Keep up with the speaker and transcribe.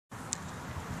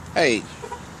Hey,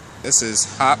 this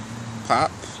is Hop Pop.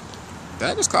 Did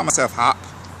I just call myself Hop?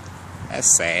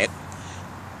 That's sad.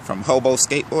 From Hobo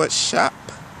Skateboard Shop.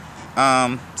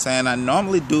 Saying I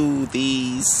normally do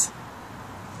these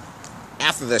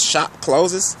after the shop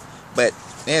closes, but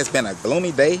it's been a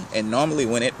gloomy day, and normally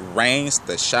when it rains,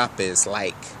 the shop is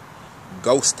like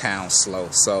ghost town slow.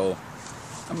 So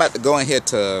I'm about to go in here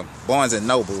to Barnes &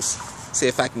 Noble's, see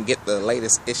if I can get the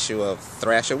latest issue of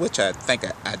Thrasher, which I think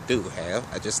I do have.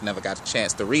 I just never got a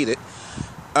chance to read it.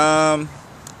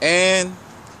 And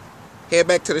head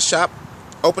back to the shop,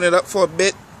 open it up for a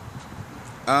bit,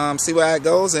 see where it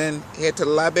goes, and head to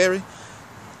the library.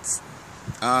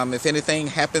 If anything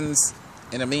happens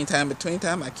in the meantime, between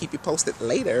time, I keep you posted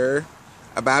later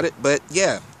about it. But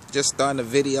yeah, just starting the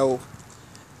video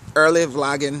early,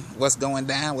 vlogging what's going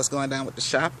down with the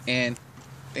shop and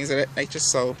things of that nature.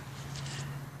 So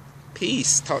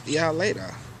peace, talk to y'all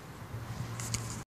later.